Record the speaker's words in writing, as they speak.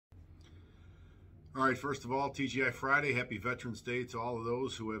All right, first of all, TGI Friday, happy Veterans Day to all of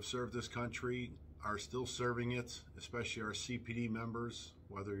those who have served this country, are still serving it, especially our CPD members,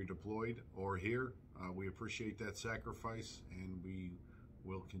 whether you're deployed or here. We appreciate that sacrifice, and we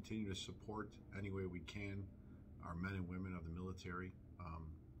will continue to support any way we can our men and women of the military.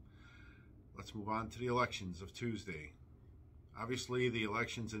 Let's move on to the elections of Tuesday. Obviously, the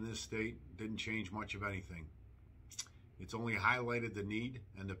elections in this state didn't change much of anything. It's only highlighted the need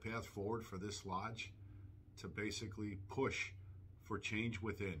and the path forward for this lodge to basically push for change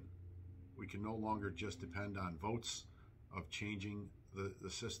within. We can no longer just depend on votes of changing the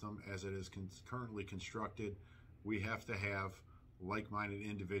system as it is currently constructed. We have to have like-minded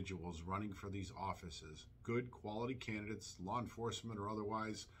individuals running for these offices, good quality candidates, law enforcement or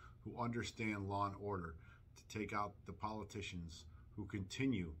otherwise, who understand law and order, to take out the politicians who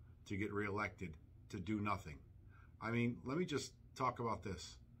continue to get reelected to do nothing. I mean, let me just talk about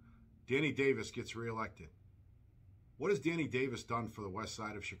this. Danny Davis gets reelected. What has Danny Davis done for the west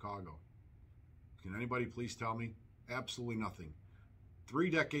side of Chicago? Can anybody please tell me? Absolutely nothing.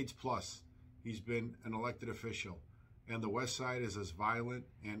 3 decades plus, he's been an elected official, and the west side is as violent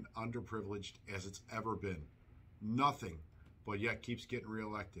and underprivileged as it's ever been. Nothing, but yet keeps getting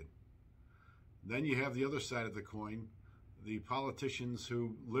reelected. Then you have the other side of the coin, the politicians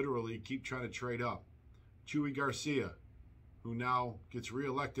who literally keep trying to trade up. Chuy Garcia, who now gets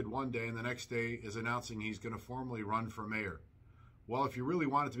reelected one day and the next day is announcing he's going to formally run for mayor. Well, if you really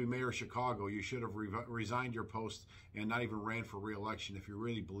wanted to be mayor of Chicago, you should have resigned your post and not even ran for reelection if you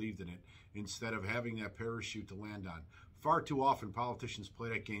really believed in it, instead of having that parachute to land on. Far too often, politicians play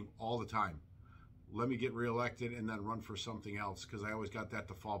that game all the time. Let me get reelected and then run for something else, because I always got that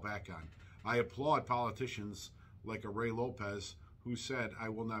to fall back on. I applaud politicians like a Ray Lopez, who said, I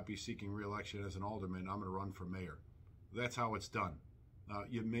will not be seeking re-election as an alderman, I'm going to run for mayor. That's how it's done.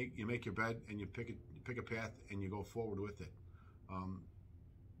 You make your bed and you pick a path and you go forward with it.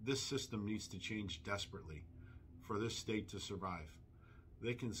 This system needs to change desperately for this state to survive.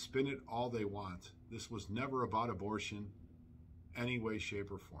 They can spin it all they want. This was never about abortion, any way,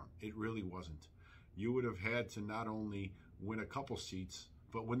 shape, or form. It really wasn't. You would have had to not only win a couple seats,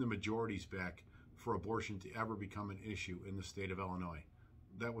 but win the majorities back for abortion to ever become an issue in the state of Illinois.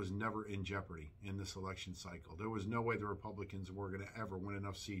 That was never in jeopardy in this election cycle. There was no way the Republicans were going to ever win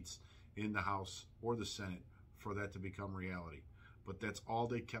enough seats in the House or the Senate for that to become reality. But that's all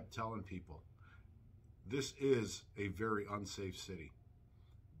they kept telling people. This is a very unsafe city.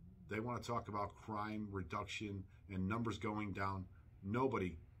 They want to talk about crime reduction and numbers going down.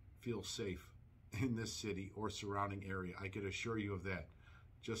 Nobody feels safe in this city or surrounding area. I could assure you of that.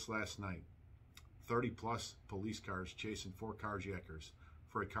 Just last night, 30 plus police cars chasing 4 carjackers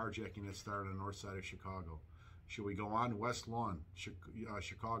for a carjacking that started on the north side of Chicago. Should we go on West Lawn,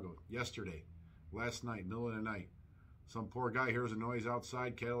 Chicago, yesterday, last night, middle of the night, some poor guy hears a noise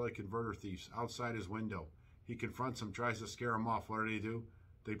outside, catalytic converter thieves outside his window. He confronts them, tries to scare him off. What do?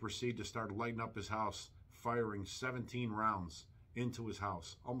 They proceed to start lighting up his house, firing 17 rounds into his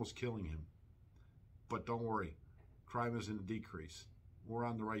house, almost killing him. But don't worry, crime is in a decrease. We're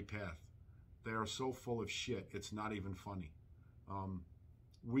on the right path. They are so full of shit, it's not even funny.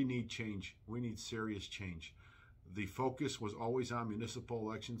 We need change. We need serious change. The focus was always on municipal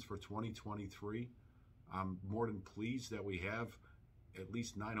elections for 2023. I'm more than pleased that we have at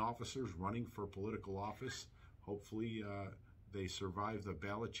least 9 officers running for political office. Hopefully they survive the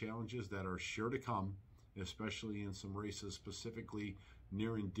ballot challenges that are sure to come, especially in some races specifically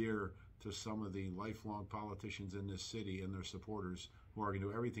near and dear to some of the lifelong politicians in this city and their supporters, who are going to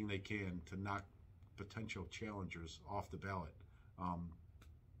do everything they can to knock potential challengers off the ballot.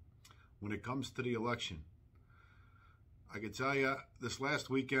 When it comes to the election, I can tell you, this last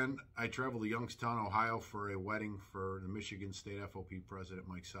weekend, I traveled to Youngstown, Ohio for a wedding for the Michigan State FOP President,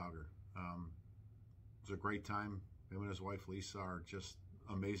 Mike Sauger. It was a great time. Him and his wife, Lisa, are just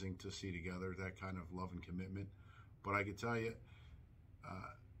amazing to see together, that kind of love and commitment. But I can tell you,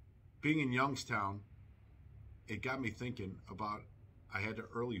 being in Youngstown, it got me thinking about, I had to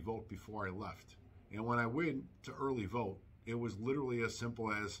early vote before I left. And when I went to early vote, it was literally as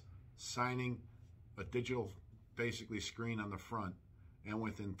simple as signing a digital, basically, screen on the front. And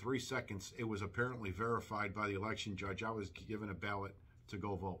within 3 seconds, it was apparently verified by the election judge. I was given a ballot to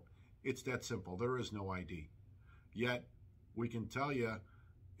go vote. It's that simple. There is no ID. Yet, we can tell you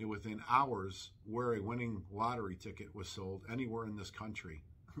within hours where a winning lottery ticket was sold anywhere in this country.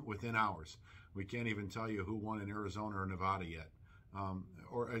 Within hours. We can't even tell you who won in Arizona or Nevada yet.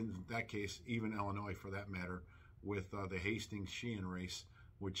 Or in that case, even Illinois for that matter, with the Hastings-Sheehan race,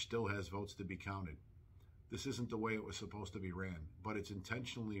 which still has votes to be counted. This isn't the way it was supposed to be ran, but it's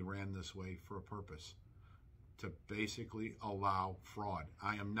intentionally ran this way for a purpose, to basically allow fraud.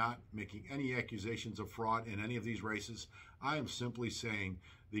 I am not making any accusations of fraud in any of these races. I am simply saying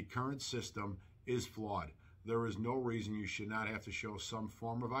the current system is flawed. There is no reason you should not have to show some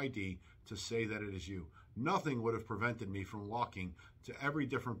form of ID to say that it is you. Nothing would have prevented me from walking to every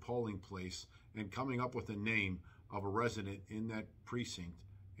different polling place and coming up with a name of a resident in that precinct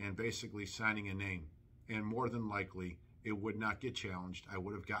and basically signing a name. And more than likely, it would not get challenged. I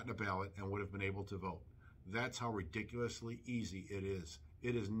would have gotten a ballot and would have been able to vote. That's how ridiculously easy it is.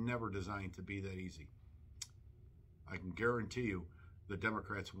 It is never designed to be that easy. I can guarantee you the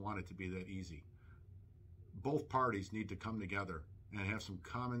Democrats want it to be that easy. Both parties need to come together and have some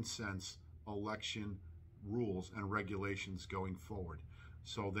common sense election rules and regulations going forward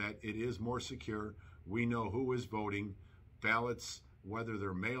so that it is more secure. We know who is voting. Ballots, whether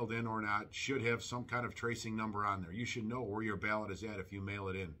they're mailed in or not, should have some kind of tracing number on there. You should know where your ballot is at if you mail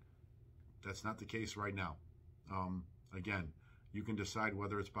it in. That's not the case right now. Again, you can decide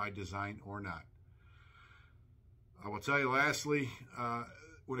whether it's by design or not. I will tell you lastly,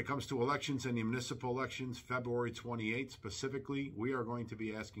 when it comes to elections and the municipal elections, February 28th specifically, we are going to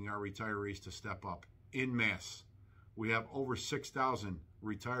be asking our retirees to step up en masse. We have over 6,000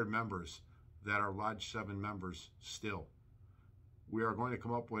 retired members that are Lodge 7 members still. We are going to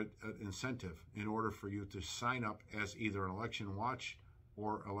come up with an incentive in order for you to sign up as either an election watch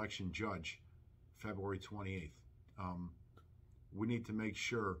or election judge February 28th. We need to make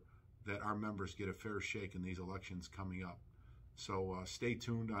sure that our members get a fair shake in these elections coming up. So stay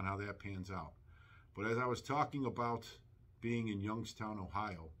tuned on how that pans out. But as I was talking about being in Youngstown,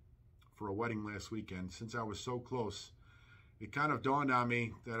 Ohio for a wedding last weekend, since I was so close, it kind of dawned on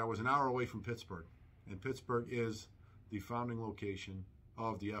me that I was an hour away from Pittsburgh. And Pittsburgh is the founding location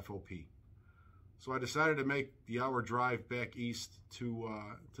of the FOP. So I decided to make the hour drive back east to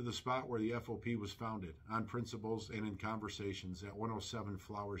the spot where the FOP was founded, on principles and in conversations, at 107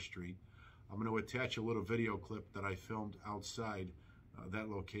 Flower Street. I'm going to attach a little video clip that I filmed outside that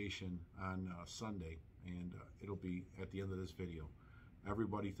location on Sunday, and it'll be at the end of this video.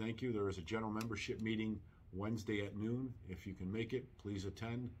 Everybody, thank you. There is a general membership meeting Wednesday at noon. If you can make it, please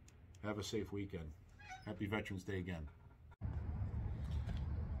attend. Have a safe weekend. Happy Veterans Day again.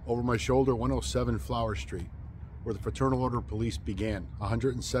 Over my shoulder, 107 Flower Street, where the Fraternal Order of Police began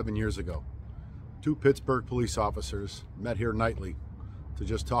 107 years ago. Two Pittsburgh police officers met here nightly to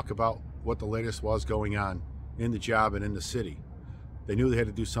just talk about what the latest was going on in the job and in the city. They knew they had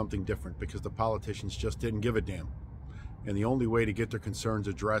to do something different because the politicians just didn't give a damn. And the only way to get their concerns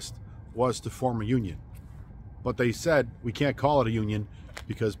addressed was to form a union. But they said, we can't call it a union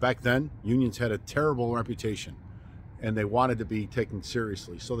because back then, unions had a terrible reputation and they wanted to be taken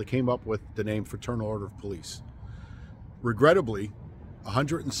seriously. So they came up with the name Fraternal Order of Police. Regrettably,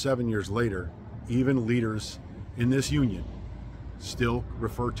 107 years later, even leaders in this union still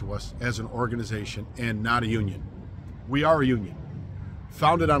refer to us as an organization and not a union. We are a union,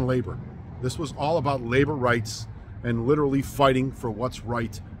 founded on labor. This was all about labor rights and literally fighting for what's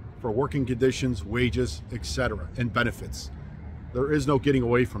right, for working conditions, wages, etc., and benefits. There is no getting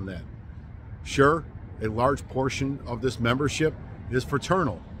away from that. Sure, a large portion of this membership is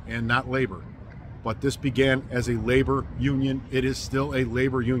fraternal and not labor, but this began as a labor union. It is still a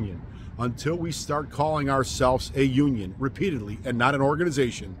labor union. Until we start calling ourselves a union repeatedly and not an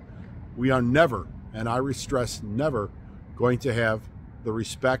organization, we are never, and I stress never, going to have the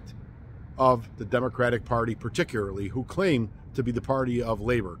respect of the Democratic Party, particularly, who claim to be the party of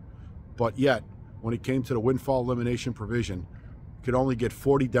labor. But yet, when it came to the windfall elimination provision, could only get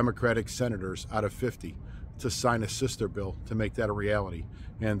 40 Democratic senators out of 50 to sign a sister bill to make that a reality.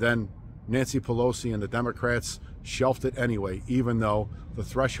 And then Nancy Pelosi and the Democrats shelved it anyway, even though the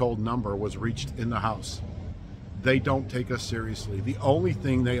threshold number was reached in the House. They don't take us seriously. The only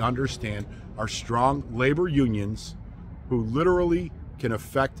thing they understand are strong labor unions who literally can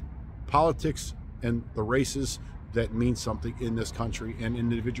affect politics and the races that mean something in this country and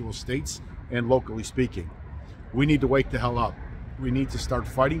in individual states and locally speaking. We need to wake the hell up. We need to start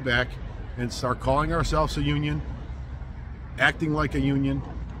fighting back and start calling ourselves a union, acting like a union,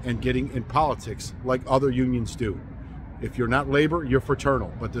 and getting in politics like other unions do. If you're not labor, you're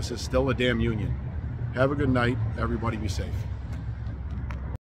fraternal, but this is still a damn union. Have a good night. Everybody be safe.